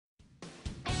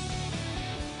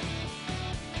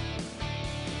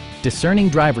Discerning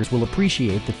drivers will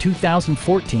appreciate the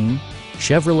 2014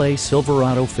 Chevrolet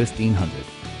Silverado 1500.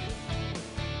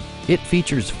 It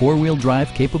features four-wheel drive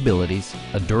capabilities,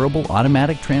 a durable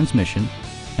automatic transmission,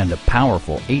 and a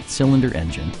powerful 8-cylinder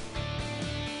engine.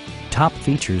 Top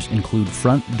features include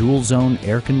front dual-zone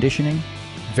air conditioning,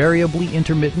 variably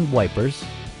intermittent wipers,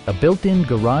 a built-in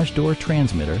garage door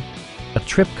transmitter, a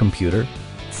trip computer,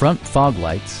 front fog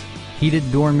lights, heated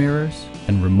door mirrors,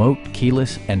 and remote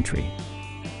keyless entry.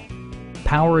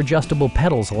 Power adjustable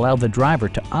pedals allow the driver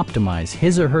to optimize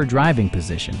his or her driving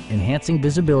position, enhancing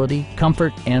visibility,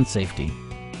 comfort, and safety.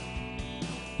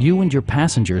 You and your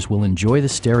passengers will enjoy the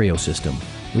stereo system,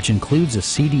 which includes a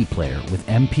CD player with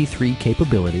MP3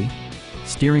 capability,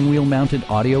 steering wheel mounted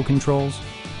audio controls,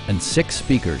 and 6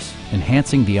 speakers,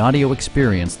 enhancing the audio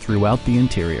experience throughout the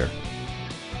interior.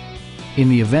 In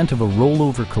the event of a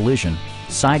rollover collision,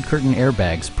 side curtain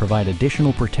airbags provide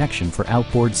additional protection for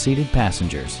outboard seated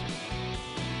passengers.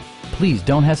 Please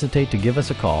don't hesitate to give us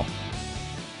a call.